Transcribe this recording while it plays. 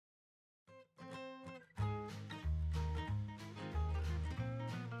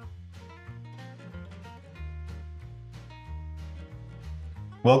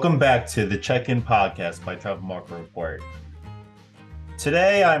Welcome back to the Check-In Podcast by Travel Market Report.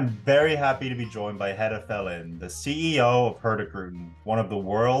 Today, I'm very happy to be joined by Hedda Fellin, the CEO of Hurtigruten, one of the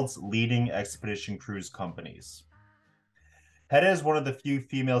world's leading expedition cruise companies. Hedda is one of the few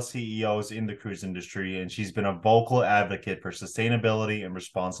female CEOs in the cruise industry, and she's been a vocal advocate for sustainability and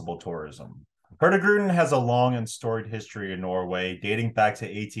responsible tourism. Hurtigruten has a long and storied history in Norway, dating back to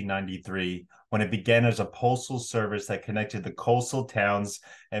 1893, when it began as a postal service that connected the coastal towns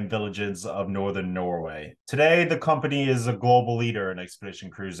and villages of northern Norway. Today, the company is a global leader in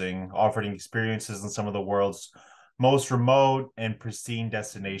expedition cruising, offering experiences in some of the world's most remote and pristine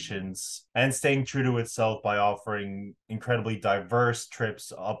destinations, and staying true to itself by offering incredibly diverse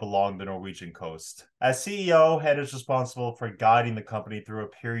trips up along the Norwegian coast. As CEO, Head is responsible for guiding the company through a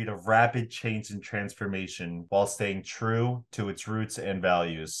period of rapid change and transformation while staying true to its roots and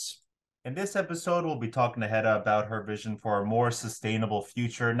values. In this episode, we'll be talking to Hedda about her vision for a more sustainable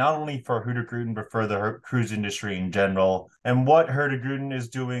future, not only for Hurtigruten, but for the cruise industry in general, and what Hurtigruten is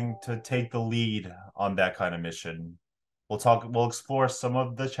doing to take the lead on that kind of mission. We'll explore some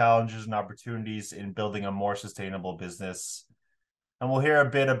of the challenges and opportunities in building a more sustainable business, and we'll hear a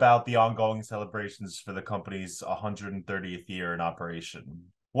bit about the ongoing celebrations for the company's 130th year in operation.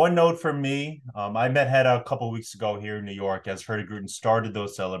 One note from me, I met Hedda a couple of weeks ago here in New York as Hurtigruten started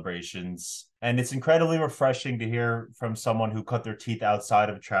those celebrations. And it's incredibly refreshing to hear from someone who cut their teeth outside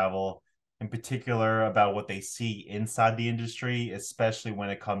of travel, in particular about what they see inside the industry, especially when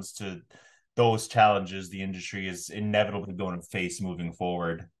it comes to those challenges the industry is inevitably going to face moving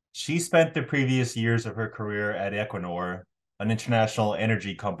forward. She spent the previous years of her career at Equinor, an international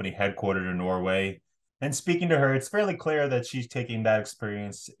energy company headquartered in Norway, and speaking to her, it's fairly clear that she's taking that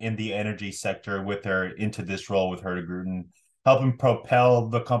experience in the energy sector with her into this role with Hurtigruten, helping propel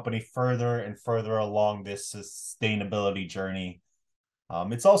the company further and further along this sustainability journey.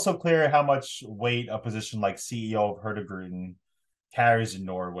 It's also clear how much weight a position like CEO of Hurtigruten carries in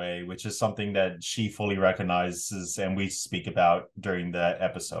Norway, which is something that she fully recognizes and we speak about during the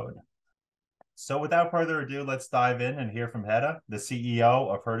episode. So without further ado, let's dive in and hear from Hedda, the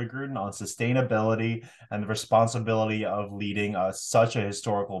CEO of Hurtigruten, on sustainability and the responsibility of leading such a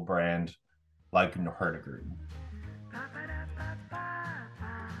historical brand like Hurtigruten.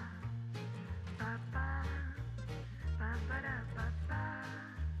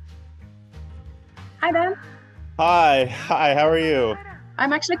 Hi, Dan. Hi, how are you?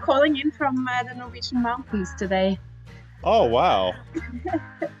 I'm actually calling in from the Norwegian mountains today. Oh, wow.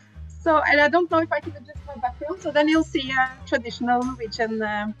 So, and I don't know if I can adjust my background, so then you'll see a traditional Norwegian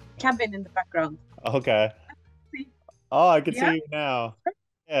cabin in the background. Okay. See? Oh, I can Yeah. see you now.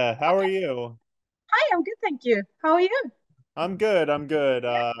 Yeah, how are Okay. you? Hi, I'm good, thank you. How are you? I'm good. I'm good.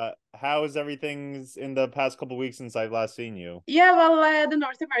 Yeah. How is everything in the past couple of weeks since I've last seen you? Yeah, well, the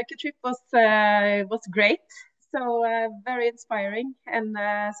North America trip was great. So very inspiring, and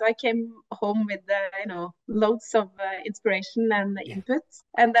so I came home with loads of inspiration and Yeah. input,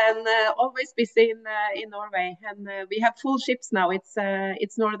 and then always busy in Norway, and we have full ships now.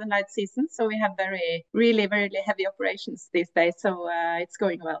 It's Northern Light season, so we have really heavy operations these days. So it's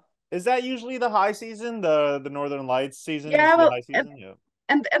going well. Is that usually the high season? The Northern Lights season is Yeah, the well, high season? Yeah.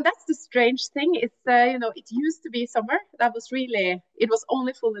 and that's the strange thing. It's it used to be summer. It was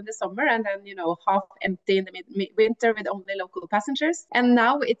only full in the summer, and then half empty in the winter with only local passengers. And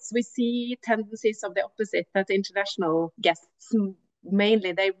now we see tendencies of the opposite. That international guests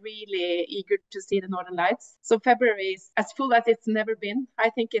mainly they really eager to see the Northern Lights. So February is as full as it's never been. I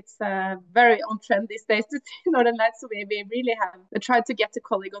think it's very on trend these days to see Northern Lights. So we really have tried to get a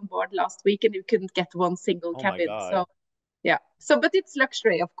colleague on board last week, and we couldn't get one single Oh my cabin. God. So yeah. So, but it's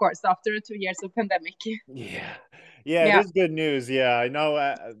luxury, of course, after 2 years of pandemic. Yeah. Yeah, it Yeah. is good news. Yeah, I know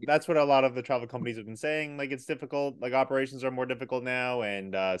that's what a lot of the travel companies have been saying. Like it's difficult, like operations are more difficult now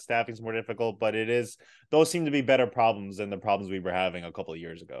and staffing's more difficult, but those seem to be better problems than the problems we were having a couple of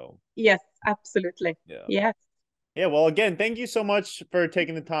years ago. Yes, absolutely. Yeah. Yes. Yeah, well, again, thank you so much for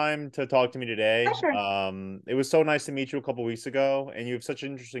taking the time to talk to me today. Pleasure. It was so nice to meet you a couple weeks ago, and you have such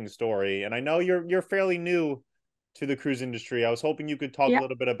an interesting story. And I know you're fairly new to the cruise industry. I was hoping you could talk a Yeah.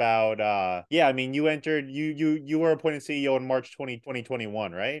 little bit about yeah, I mean, you were appointed CEO in March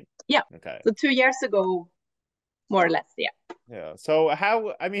 2021, right? Yeah. Okay. So 2 years ago, more or less. Yeah. Yeah. So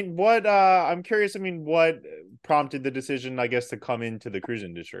I mean, what I'm curious, I mean, what prompted the decision, I guess, to come into the cruise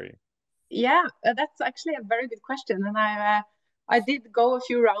industry? Yeah. That's actually a very good question. And I did go a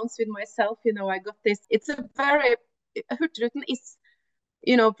few rounds with myself. I got this. It's a very, Hurtigruten is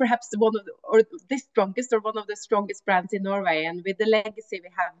perhaps one of or the strongest or one of the strongest brands in Norway, and with the legacy we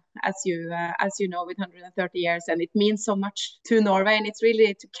have, as you know, with 130 years, and it means so much to Norway, and it's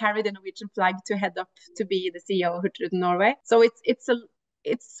really to carry the Norwegian flag, to head up, to be the CEO of Hurtigruten Norway. So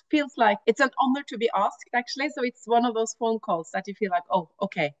it feels like it's an honor to be asked, actually. So it's one of those phone calls that you feel like, oh,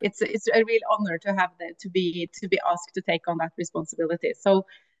 okay, it's a real honor to have to be asked to take on that responsibility. So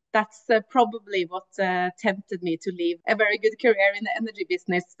that's probably what tempted me to leave a very good career in the energy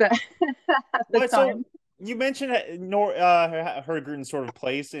business at the time. So you mentioned Hurtigruten's sort of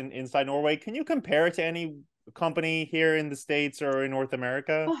place inside Norway. Can you compare it to any company here in the States or in North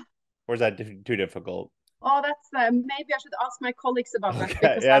America? Or is that too difficult? Oh, that's maybe I should ask my colleagues about that,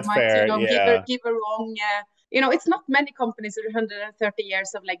 because that's I might, fair. give a wrong. It's not many companies with 130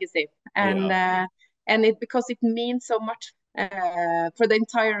 years of legacy, and because it means so much for the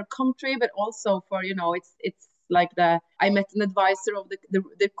entire country, but also for it's like I met an advisor of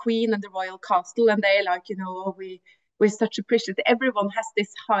the Queen and the royal castle, and they like oh, we're such appreciative. Everyone has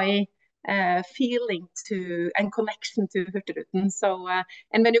this high feeling to and connection to Hurtigruten. So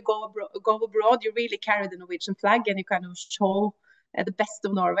and when you go abroad, you really carry the Norwegian flag, and you kind of show the best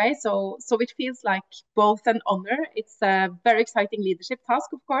of Norway. So it feels like both an honor. It's a very exciting leadership task,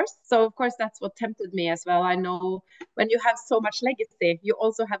 of course. So of course that's what tempted me as well. I know when you have so much legacy, you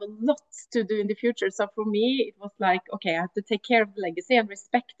also have a lot to do in the future. So for me, it was like, okay, I have to take care of the legacy and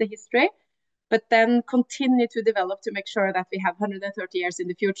respect the history, but then continue to develop to make sure that we have 130 years in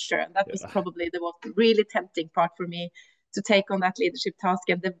the future. And that was probably the most really tempting part for me, to take on that leadership task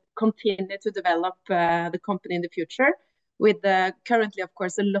and continue to develop the company in the future, with currently, of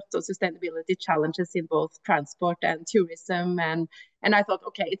course, a lot of sustainability challenges in both transport and tourism. And I thought,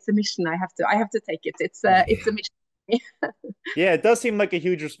 okay, it's a mission. I have to take it. It's a mission. Yeah, it does seem like a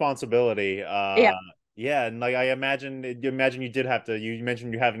huge responsibility. Yeah. Yeah, and like you did have to. You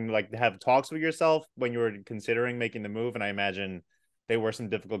mentioned you having to have talks with yourself when you were considering making the move, and I imagine they were some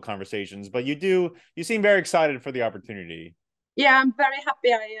difficult conversations. But you seem very excited for the opportunity. Yeah, I'm very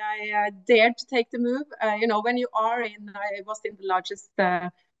happy I dared to take the move. When you are I was in the largest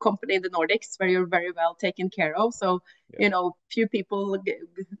company in the Nordics, where you're very well taken care of. So, few people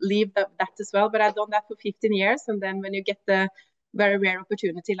leave that as well. But I've done that for 15 years. And then when you get the very rare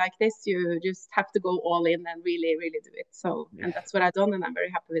opportunity like this, you just have to go all in and really, really do it. So, and that's what I've done, and I'm very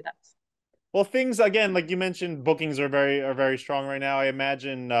happy with that. Well, things again, like you mentioned, bookings are very strong right now. I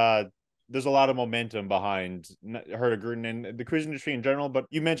imagine there's a lot of momentum behind Hurtigruten and the cruise industry in general. But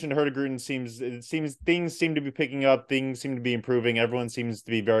you mentioned Hurtigruten seems things seem to be picking up, things seem to be improving. Everyone seems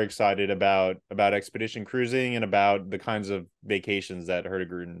to be very excited about expedition cruising and about the kinds of vacations that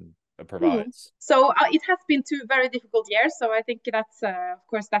Hurtigruten provides. So it has been 2 very difficult years. So I think that's of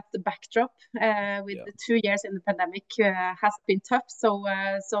course that's the backdrop. With the 2 years in the pandemic has been tough. So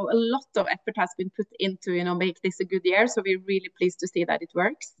a lot of effort has been put into make this a good year. So we're really pleased to see that it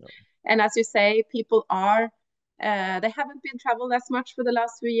works. And as you say, people are they haven't been traveled as much for the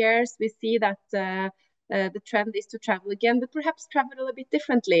last few years. We see that the trend is to travel again, but perhaps travel a bit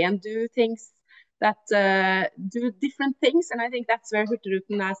differently and do things that do different things. And I think that's where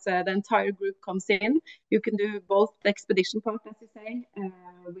Hurtigruten as the entire group comes in. You can do both the expedition part, as you say,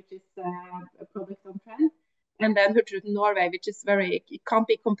 which is a product on trend, and then Hurtigruten Norway, which is it can't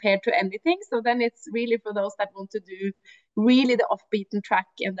be compared to anything. So then it's really for those that want to do really the off-beaten track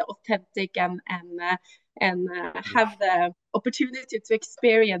and the authentic and have the opportunity to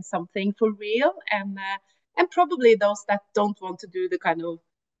experience something for real, and probably those that don't want to do the kind of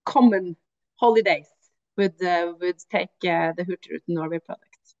common holidays would take the Hurtigruten Norway product.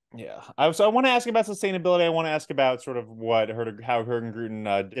 Yeah. So I want to ask about sustainability. I want to ask about sort of how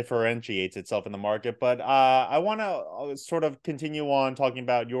Hurtigruten differentiates itself in the market. But I want to sort of continue on talking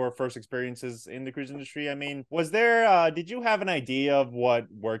about your first experiences in the cruise industry. I mean, did you have an idea of what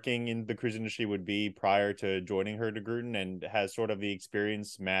working in the cruise industry would be prior to joining Hurtigruten, and has sort of the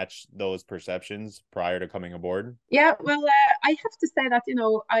experience matched those perceptions prior to coming aboard? Yeah, well, I have to say that,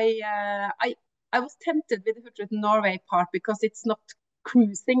 I was tempted with the Hurtigruten Norway part, because it's not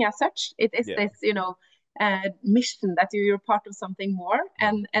cruising as such. It is this mission that you're part of something more,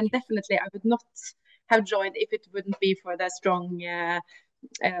 and definitely I would not have joined if it wouldn't be for the strong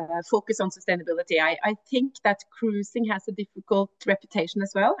focus on sustainability. I think that cruising has a difficult reputation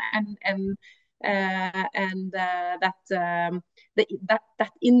as well, and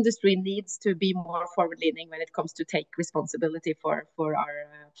that industry needs to be more forward leaning when it comes to take responsibility for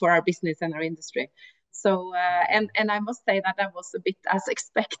our business and our industry. So and I must say that was a bit as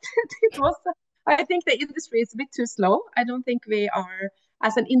expected. I think the industry is a bit too slow. I don't think we are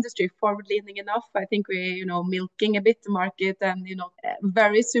as an industry forward-leaning enough. I think we're, milking a bit the market and,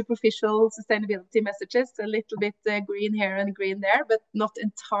 very superficial sustainability messages, a little bit green here and green there, but not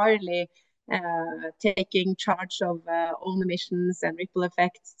entirely taking charge of own emissions and ripple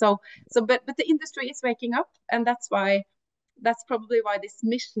effects. But the industry is waking up, and that's probably why this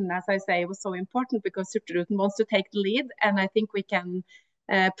mission, as I say, was so important, because Hurtigruten wants to take the lead, and I think we can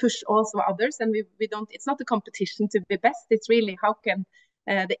push also others. And we don't. It's not a competition to be best. It's really how can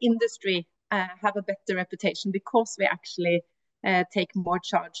the industry have a better reputation, because we actually take more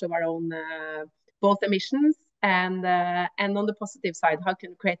charge of our own both emissions and on the positive side, how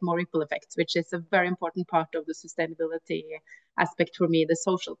can we create more ripple effects, which is a very important part of the sustainability aspect for me, the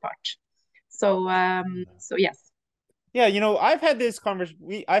social part. So yes. Yeah, I've had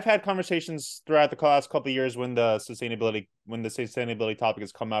I've had conversations throughout the last couple of years when the sustainability topic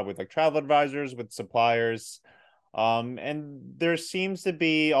has come out with like travel advisors, with suppliers, and there seems to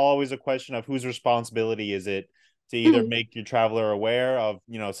be always a question of whose responsibility is it to either make your traveler aware of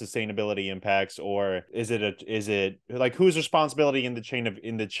sustainability impacts, or is it like whose responsibility in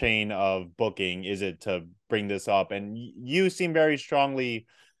the chain of booking is it to bring this up? And you seem very strongly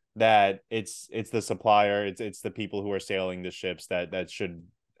that it's the supplier, it's the people who are sailing the ships that should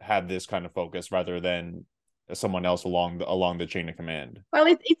have this kind of focus rather than someone else along the chain of command. Well,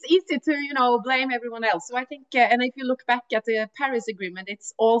 it's easy to blame everyone else. So I think, and if you look back at the Paris Agreement, it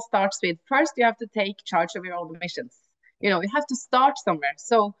all starts with first you have to take charge of your own emissions. You have to start somewhere.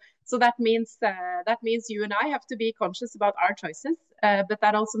 So that means you and I have to be conscious about our choices, but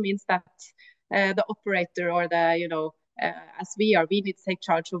that also means that the operator or the as we need to take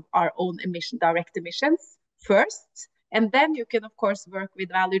charge of our own direct emissions first, and then you can of course work with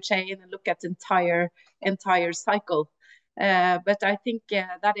value chain and look at the entire cycle. But I think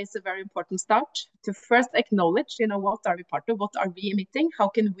that is a very important start to first acknowledge, what are we part of, what are we emitting, how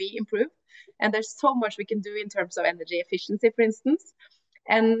can we improve, and there's so much we can do in terms of energy efficiency, for instance,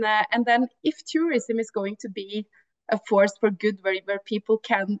 and then if tourism is going to be a force for good, where people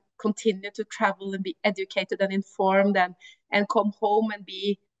can continue to travel and be educated and informed, and come home and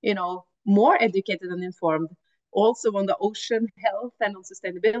be more educated and informed also on the ocean health and on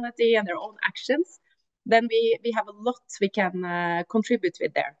sustainability and their own actions, then we have a lot we can contribute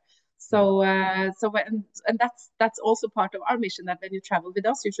with there. And that's also part of our mission, that when you travel with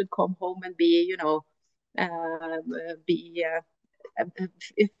us, you should come home and be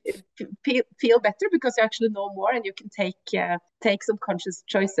feel better, because you actually know more and you can take some conscious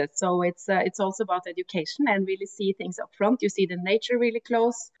choices. So it's also about education and really see things up front. You see the nature really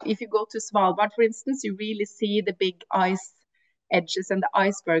close. If you go to Svalbard, for instance, you really see the big ice edges and the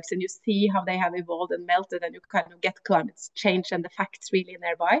icebergs, and you see how they have evolved and melted, and you kind of get climate change and the facts really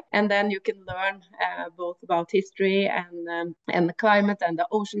nearby. And then you can learn both about history and the climate and the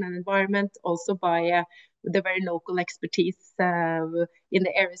ocean and environment, also by the very local expertise in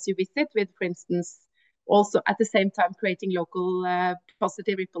the areas you visit, with, for instance, also at the same time creating local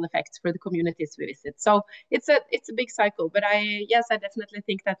positive ripple effects for the communities we visit. So it's a big cycle, but I definitely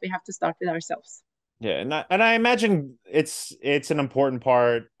think that we have to start with ourselves. Yeah, and I imagine it's an important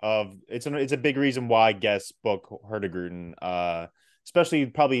part of it's a big reason why guests book Hurtigruten, especially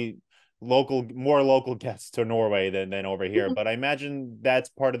probably more local guests to Norway than over here. But I imagine that's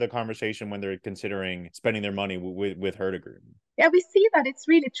part of the conversation when they're considering spending their money with Hurtigruten. Yeah, we see that it's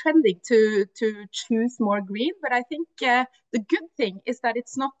really trending to choose more green, but I think the good thing is that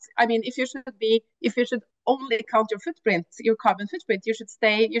it's not. I mean, if you should only count your carbon footprint, you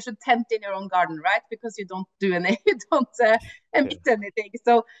should tent in your own garden, right? Because you don't emit anything.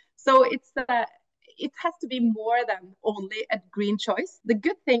 So it has to be more than only a green choice. The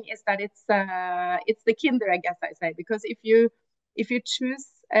good thing is that it's the kinder, I guess I say, because if you choose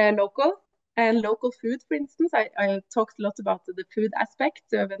local food, for instance, I talked a lot about the food aspect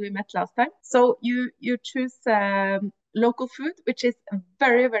when we met last time. So you choose local food, which is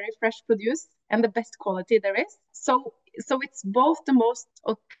very, very fresh produce and the best quality there is. So it's both the most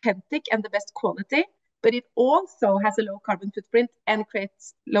authentic and the best quality, but it also has a low carbon footprint and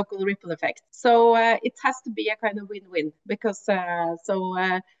creates local ripple effects. So it has to be a kind of win-win, because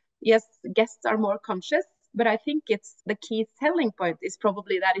yes, guests are more conscious, but I think it's the key selling point is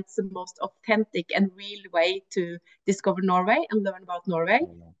probably that it's the most authentic and real way to discover Norway and learn about Norway,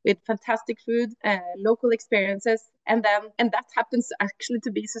 with fantastic food, local experiences, and that happens actually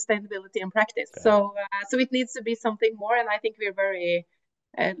to be sustainability in practice. Okay. So it needs to be something more, and I think we're very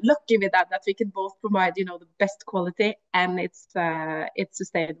lucky with that we can both provide the best quality, and it's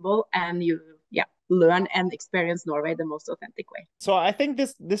sustainable, and learn and experience Norway the most authentic way. So I think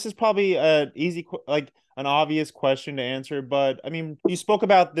this is probably an easy, like an obvious question to answer, but I mean, you spoke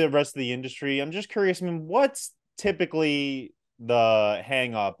about the rest of the industry. I'm just curious, I mean, what's typically the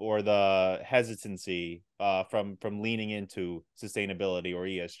hang up or the hesitancy from leaning into sustainability or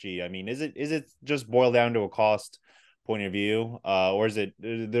ESG? I mean, is it just boiled down to a cost point of view, or is it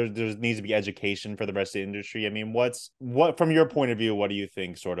there needs to be education for the rest of the industry? I mean, what from your point of view, what do you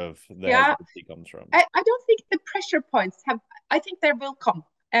think sort of the hesitancy comes from? I don't think the pressure points have, I think they will come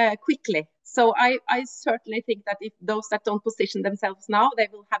quickly. So I certainly think that if those that don't position themselves now, they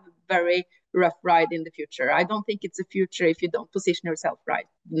will have a very rough ride in the future. I don't think it's a future if you don't position yourself right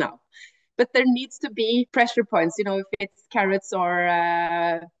now. But there needs to be pressure points, you know, if it's carrots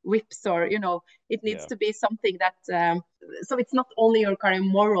or whips, or, you know, it needs to be something that, so it's not only your kind of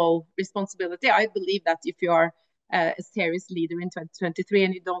moral responsibility. I believe that if you are a serious leader in 2023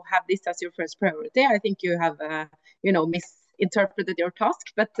 and you don't have this as your first priority, I think you have, you know, misinterpreted your task.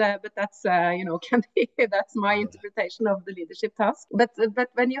 But that's, you know, can be, that's my interpretation of the leadership task. But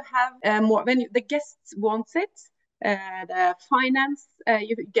when you have more, when the guests wants it, the finance,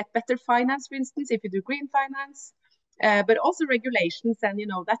 you get better finance, for instance, if you do green finance, but also regulations, and you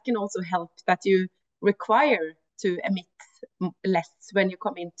know that can also help, that you require to emit less when you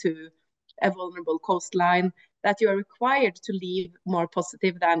come into a vulnerable coastline, that you are required to leave more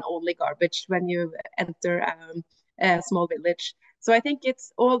positive than only garbage when you enter a small village. So I think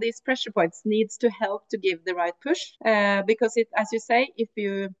it's all these pressure points needs to help to give the right push, because it, as you say, if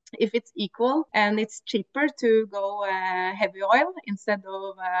it's equal and it's cheaper to go heavy oil instead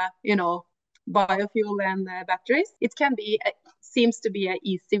of you know, biofuel and batteries, it can be seems to be an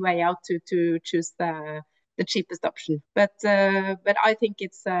easy way out to choose the cheapest option. But I think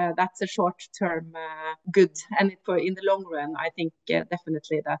it's that's a short term good, and in the long run, I think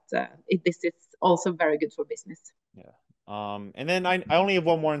definitely that this is also very good for business. Yeah. And then I only have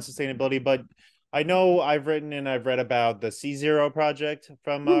one more on sustainability, but I know I've written and I've read about the C0 project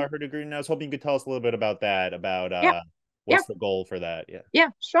from Herta Grunden. I was hoping you could tell us a little bit about that, about what's the goal for that? Yeah,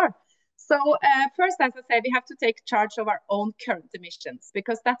 sure. So first, as I said, we have to take charge of our own current emissions,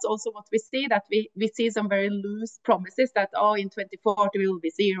 because that's also what we see, that we see some very loose promises that, oh, in 2040 we will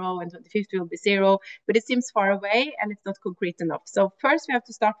be zero and 2050 will be zero, but it seems far away and it's not concrete enough. So first we have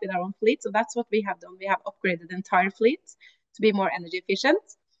to start with our own fleet. So that's what we have done. We have upgraded the entire fleet to be more energy efficient,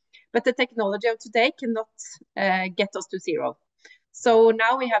 but the technology of today cannot get us to zero. So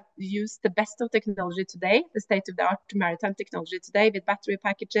now we have used the best of technology today, the state-of-the-art maritime technology today, with battery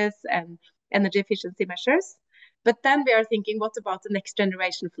packages and energy efficiency measures. But then we are thinking, what about the next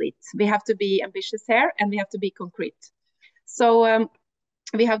generation fleet? We have to be ambitious here, and we have to be concrete. So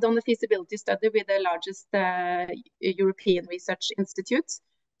we have done a feasibility study with the largest European research institute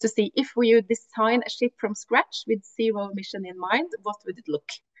to see, if we design a ship from scratch with zero emission in mind, what would it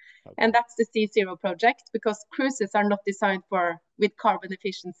look? Okay. And that's the C0 project, because cruises are not designed with carbon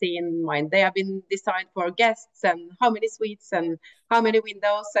efficiency in mind. They have been designed for guests and how many suites and how many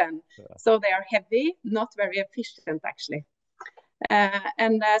windows, and so they are heavy, not very efficient actually.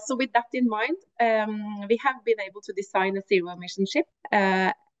 So with that in mind, we have been able to design a zero emission ship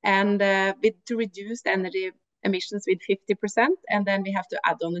to reduce the energy emissions with 50%, and then we have to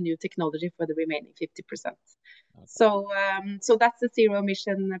add on a new technology for the remaining 50%. Okay. So that's a zero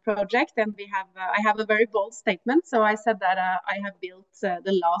emission project, and I have a very bold statement. So I said that I have built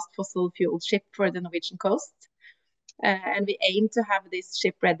the last fossil fuel ship for the Norwegian coast, and we aim to have this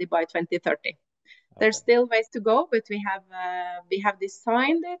ship ready by 2030. Okay. There's still ways to go, but we have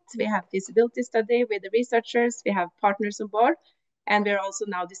designed it. We have feasibility study with the researchers. We have partners on board, and we're also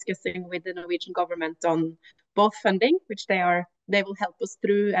now discussing with the Norwegian government on both funding, which they will help us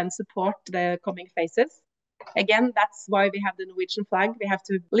through and support the coming phases. Again, that's why we have the Norwegian flag. We have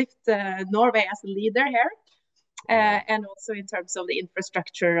to lift Norway as a leader here, and also in terms of the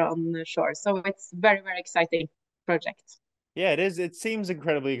infrastructure on the shore. So it's very, very exciting project. Yeah, it is. It seems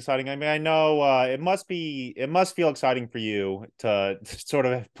incredibly exciting. I mean, I know it must feel exciting for you to sort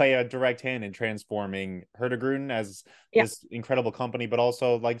of play a direct hand in transforming Herta Grunden as this incredible company, but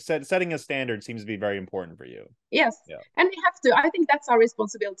also like setting a standard seems to be very important for you. Yes, and we have to. I think that's our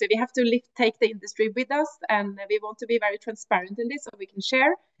responsibility. We have to take the industry with us, and we want to be very transparent in this, so we can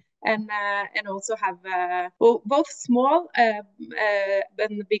share. And also have both small and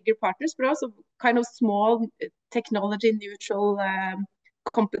bigger partners, but also kind of small technology neutral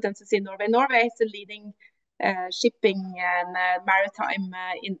competencies in Norway. Norway is a leading shipping and maritime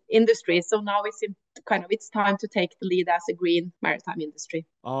industry. So now it's time to take the lead as a green maritime industry.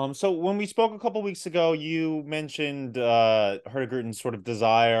 So when we spoke a couple weeks ago, you mentioned Hurtigruten sort of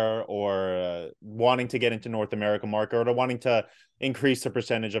desire or wanting to get into North America market or wanting to increase the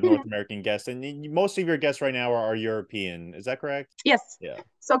percentage of North American guests. And most of your guests right now are European. Is that correct? Yes. Yeah.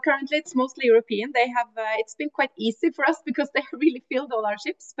 So currently it's mostly European. They have it's been quite easy for us because they really filled all our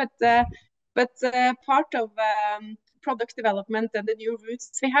ships. But part of product development and the new routes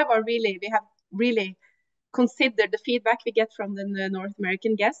we have really considered the feedback we get from the North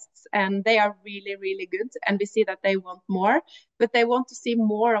American guests, and they are really, really good. And we see that they want more, but they want to see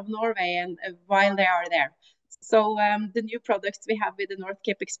more of Norway and while they are there. So the new products we have with the North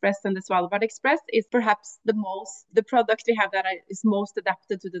Cape Express and the Svalbard Express is perhaps the product we have that is most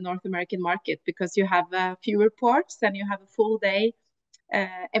adapted to the North American market, because you have fewer ports and you have a full day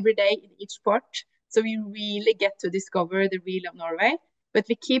every day in each port. So you really get to discover the real of Norway. But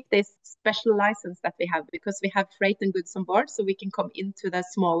we keep this special license that we have because we have freight and goods on board, so we can come into the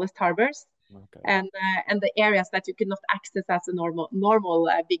smallest harbors. Okay. And the areas that you cannot access as a normal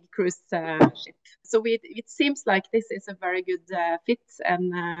big cruise ship. So it seems like this is a very good fit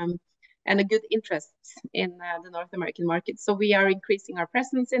and a good interest in the North American market. So we are increasing our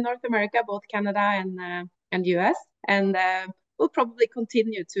presence in North America, both Canada and US, and we'll probably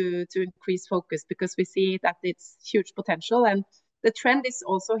continue to increase focus because we see that it's huge potential. And the trend is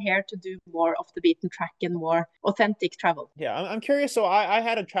also here to do more off the beaten track and more authentic travel. Yeah, I'm curious. So I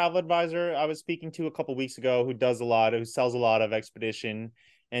had a travel advisor I was speaking to a couple of weeks ago who sells a lot of expedition.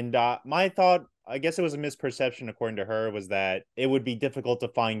 And my thought, I guess it was a misperception according to her, was that it would be difficult to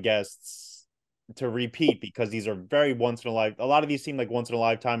find guests to repeat because these are very once in a lifetime. A lot of these seem like once in a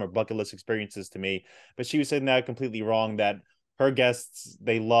lifetime or bucket list experiences to me. But she was saying that completely wrong, that her guests,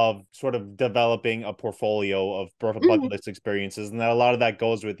 they love sort of developing a portfolio of bucket list experiences, and that a lot of that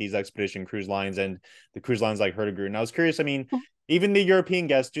goes with these expedition cruise lines and the cruise lines like Hurtigruten. I was curious, I mean, even the European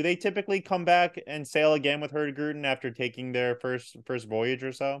guests, do they typically come back and sail again with Hurtigruten after taking their first voyage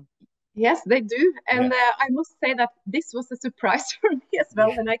or so? Yes, they do. And I must say that this was a surprise for me as well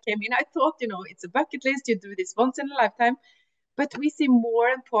when I came in. I thought, it's a bucket list, you do this once in a lifetime. But we see more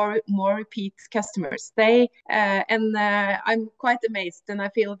and more repeat customers. I'm quite amazed, and I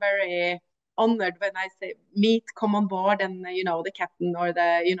feel very honored when I say come on board, and the captain or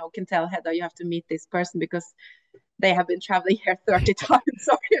can tell Hedda, you have to meet this person because they have been traveling here 30 times.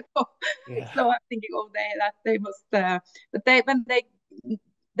 So so I'm thinking, they must. But when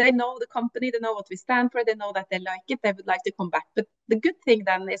they know the company, they know what we stand for, they know that they like it, they would like to come back. But the good thing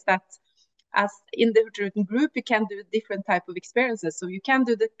then is that, as in the Hurtigruten group, you can do different type of experiences. So you can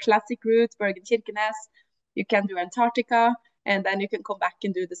do the classic route, Bergen-Kirkenes, you can do Antarctica, and then you can come back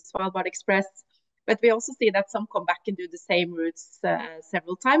and do the Svalbard Express. But we also see that some come back and do the same routes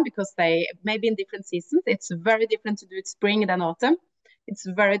several times because they maybe in different seasons. It's very different to do it spring than autumn. It's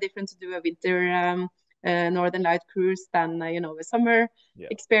very different to do a winter Northern Light cruise than a summer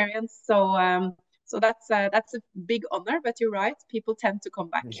experience. So that's a big honor, but you're right. People tend to come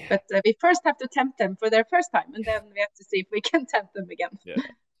back, but we first have to tempt them for their first time, and then we have to see if we can tempt them again.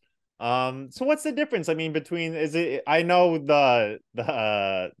 So what's the difference? I mean, I know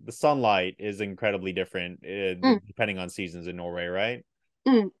the sunlight is incredibly different depending on seasons in Norway, right?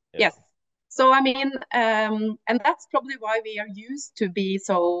 Yes. So I mean, and that's probably why we are used to be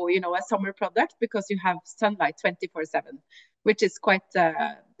so a summer product, because you have sunlight 24/7, which is quite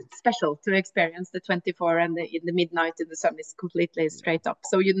special to experience the 24 and in the midnight in the sun is completely straight up.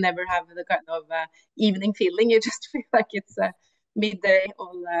 So you never have the kind of evening feeling. You just feel like it's midday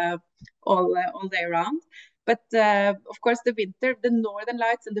all day around. But of course, the winter, the northern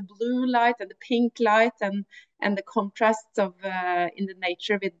lights and the blue light and the pink light and the contrasts of in the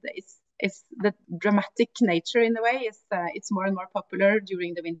nature with is the dramatic nature in a way it's more and more popular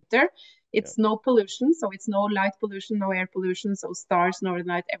during the winter. It's no pollution, so it's no light pollution, no air pollution, so stars, northern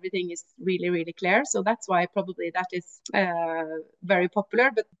light, everything is really, really clear. So that's why probably that is very popular,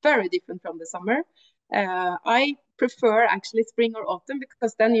 but very different from the summer. I prefer actually spring or autumn,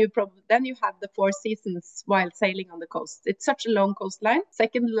 because then you have the 4 seasons while sailing on the coast. It's such a long coastline,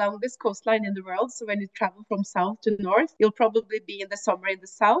 second longest coastline in the world. So when you travel from south to north, you'll probably be in the summer in the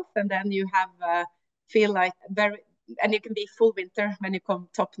south, and then you have feel like and you can be full winter when you come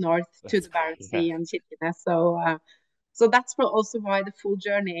top north to the Barents Sea and Kirkenes. So that's also why the full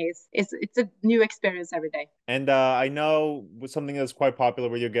journey it's a new experience every day. And I know something that's quite popular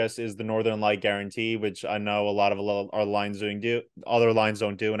with your guests is the Northern Light Guarantee, which I know a lot of our lines other lines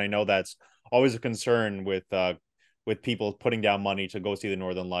don't do, and I know that's always a concern with with people putting down money to go see the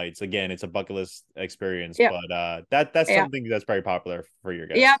Northern Lights. Again, it's a bucket list experience, Yeah. but that's Yeah. something that's very popular for your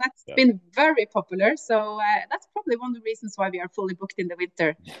guests. Yeah, that's been very popular. So that's probably one of the reasons why we are fully booked in the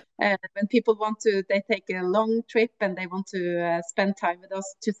winter. When people want to, they take a long trip and they want to spend time with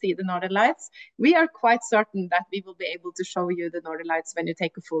us to see the Northern Lights. We are quite certain that we will be able to show you the Northern Lights when you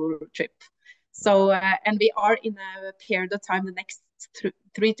take a full trip. So, and we are in a period of time, the next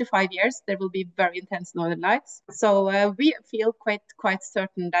 3 to 5 years, there will be very intense Northern Lights. So we feel quite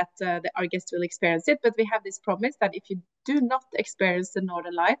certain that our guests will experience it. But we have this promise that if you do not experience the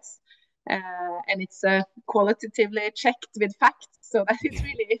Northern Lights, and it's qualitatively checked with facts, so that it's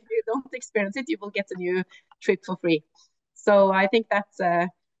really, if you don't experience it, you will get a new trip for free. So I think that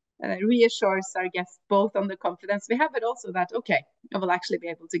reassures our guests both on the confidence we have, but also that, okay, I will actually be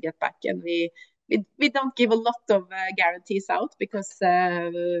able to get back. And we don't give a lot of guarantees out because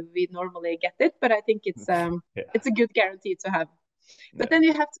we normally get it, but I think it's a good guarantee to have. But then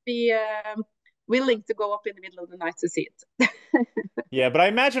you have to be willing to go up in the middle of the night to see it. Yeah, but I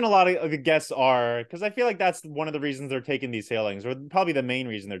imagine a lot of the guests are, because I feel like that's one of the reasons they're taking these sailings, or probably the main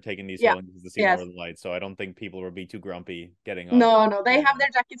reason they're taking these sailings is to see Northern Lights. So I don't think people will be too grumpy getting up. No, they have their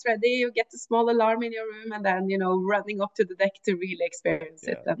jackets ready. You get a small alarm in your room, and then running up to the deck to really experience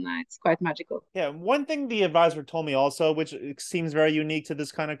it, and it's quite magical. Yeah, one thing the advisor told me also, which seems very unique to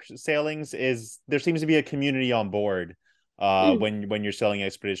this kind of sailings, is there seems to be a community on board when you're sailing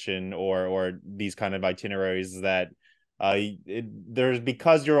expedition or these kind of itineraries that. There's,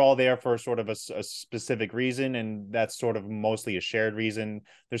 because you're all there for sort of a specific reason, and that's sort of mostly a shared reason,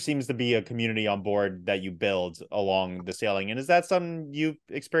 there seems to be a community on board that you build along the sailing. And is that something you've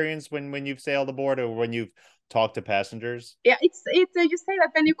experienced when you've sailed aboard or when you've talked to passengers? Yeah, it's you say that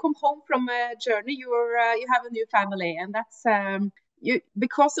when you come home from a journey, you have a new family, and that's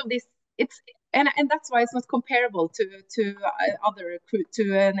because of this. And that's why it's not comparable to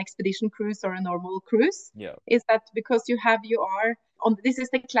an expedition cruise or a normal cruise. Yeah, is that because you are on, this is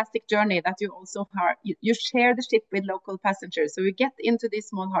the classic journey that you also are, you share the ship with local passengers, so you get into these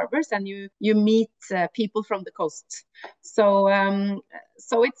small harbors and you meet people from the coast. So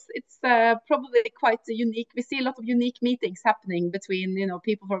it's probably quite unique. We see a lot of unique meetings happening between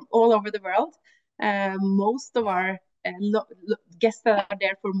people from all over the world. Most of our guests that are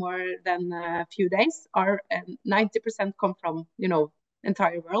there for more than a few days are 90% come from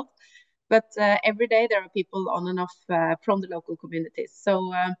entire world, but every day there are people on and off from the local communities.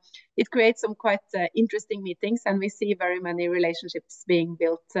 So it creates some quite interesting meetings, and we see very many relationships being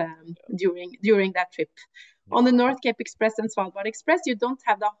built during that trip. On the North Cape Express and Svalbard Express, you don't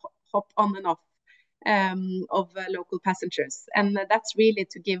have the hop on and off of local passengers, and that's really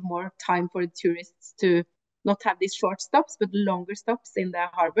to give more time for the tourists to not have these short stops, but longer stops in the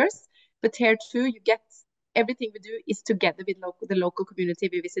harbors. But here too, you get everything we do is together with the local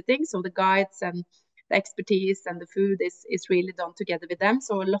community we're visiting. So the guides and the expertise and the food is really done together with them.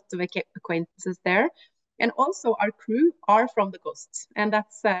 So a lot of acquaintances there. And also our crew are from the coast. And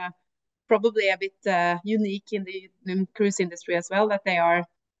that's probably a bit unique in the cruise industry as well, that they are,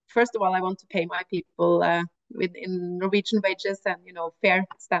 first of all, I want to pay my people in Norwegian wages and fair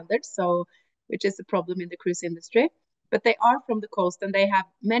standards. So which is a problem in the cruise industry. But they are from the coast, and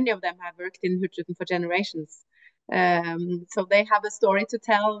many of them have worked in Hurtigruten for generations. So they have a story to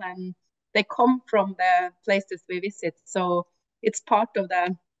tell, and they come from the places we visit. So it's part of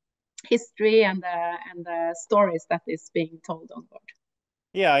the history and the stories that is being told on board.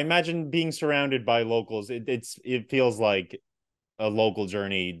 Yeah, I imagine being surrounded by locals. It feels like a local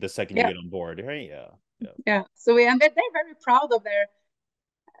journey the second you get on board, right? Yeah. So and they're very proud of their.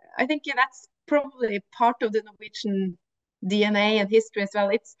 I think that's probably part of the Norwegian DNA and history as well.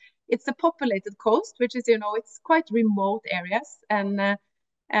 It's a populated coast, which is it's quite remote areas, and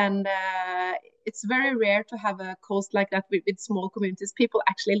it's very rare to have a coast like that with small communities. People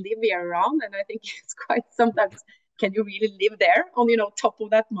actually live year round, and I think it's quite sometimes, can you really live there on top of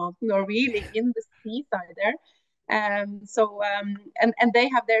that mountain, or really in the seaside there? And they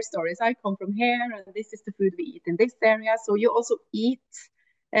have their stories. I come from here, and this is the food we eat in this area. So you also eat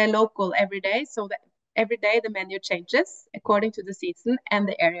local every day, so that every day the menu changes according to the season and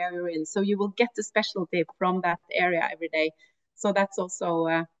the area you're in, so you will get the specialty from that area every day. So that's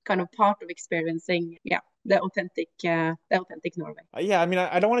also kind of part of experiencing the authentic Norway. I mean,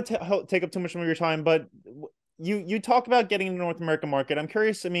 I don't want to take up too much of your time, but you talk about getting in the North American market. I'm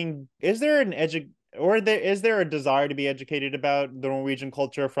curious, I mean, is there a desire to be educated about the Norwegian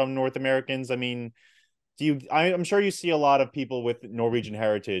culture from North Americans? I mean, I'm sure you see a lot of people with Norwegian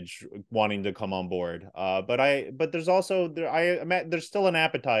heritage wanting to come on board. But there's also there's still an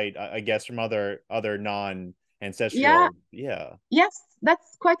appetite, I guess, from other non ancestral. Yes,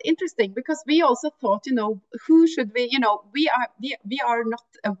 that's quite interesting because we also thought, who should we, we are not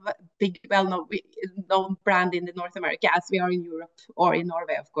a big, known brand in the North America as we are in Europe or in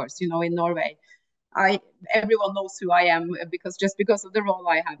Norway, of course. In Norway, everyone knows who I am because of the role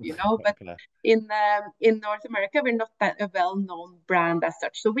I have, But in North America, we're not that a well-known brand as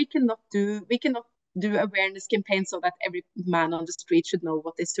such, so we cannot do awareness campaigns so that every man on the street should know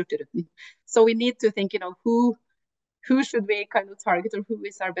what is Hurtigruten. So we need to think, who should we kind of target, or who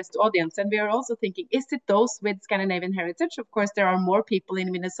is our best audience? And we are also thinking, is it those with Scandinavian heritage? Of course, there are more people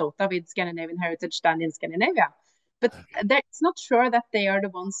in Minnesota with Scandinavian heritage than in Scandinavia, but it's not sure that they are the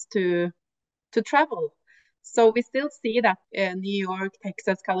ones to travel. So we still see that New York,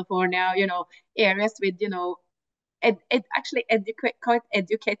 Texas, California, areas with, actually quite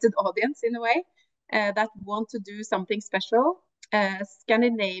educated audience in a way, that want to do something special.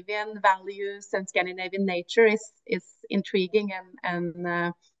 Scandinavian values and Scandinavian nature is intriguing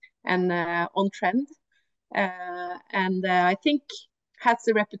and on trend, and I think has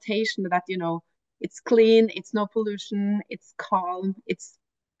a reputation that it's clean, it's no pollution, it's calm, it's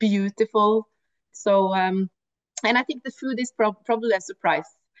beautiful. So and I think the food is probably a surprise.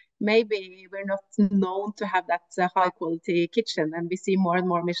 Maybe we're not known to have that high quality kitchen, and we see more and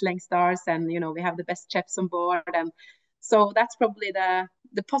more Michelin stars, and we have the best chefs on board, and so that's probably the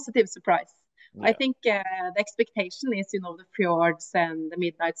positive surprise. I think the expectation is the fjords and the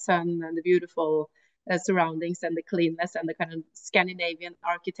midnight sun and the beautiful surroundings and the cleanness and the kind of Scandinavian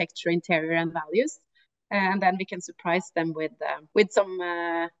architecture, interior and values, and then we can surprise them with some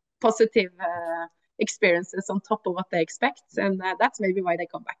positive experiences on top of what they expect, and that's maybe why they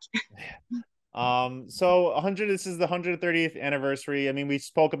come back. So this is the 130th anniversary. I mean, we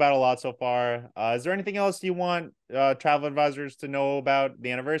spoke about a lot so far. Is there anything else you want travel advisors to know about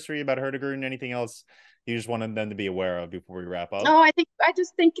the anniversary, about Hurtigruten, anything else you just wanted them to be aware of before we wrap up? I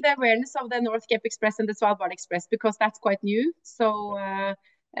just think the awareness of the North Cape Express and the Svalbard Express, because that's quite new. So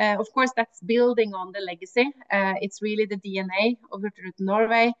of course that's building on the legacy. It's really the DNA of Hurtigruten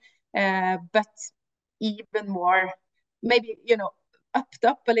Norway, but even more maybe upped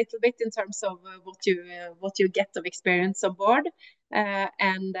up a little bit in terms of what you get of experience on board,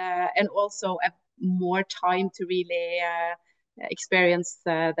 and also a more time to really experience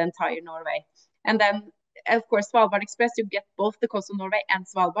the entire Norway. And then of course Svalbard Express, you get both the coast of Norway and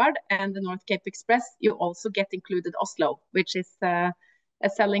Svalbard, and the North Cape Express you also get included Oslo, which is a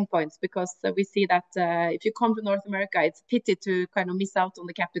selling point, because we see that if you come to North America, it's a pity to kind of miss out on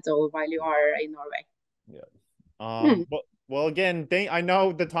the capital while you are in Norway. Well, again, I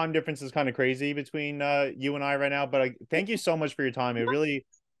know the time difference is kind of crazy between you and I right now, but thank you so much for your time.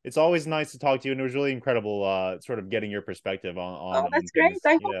 It's always nice to talk to you, and it was really incredible sort of getting your perspective on that's great.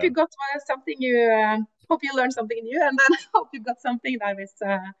 I hope you got something hope you learned something new, and then hope you got something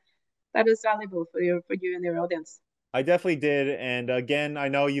that is valuable for you and your audience. I definitely did. And again, I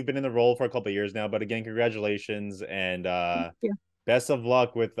know you've been in the role for a couple of years now, but again, congratulations, and best of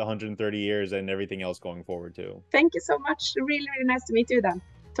luck with the 130 years and everything else going forward too. Thank you so much. Really, really nice to meet you then.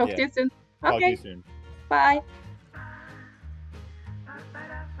 Talk to you soon. Talk to you soon. Bye.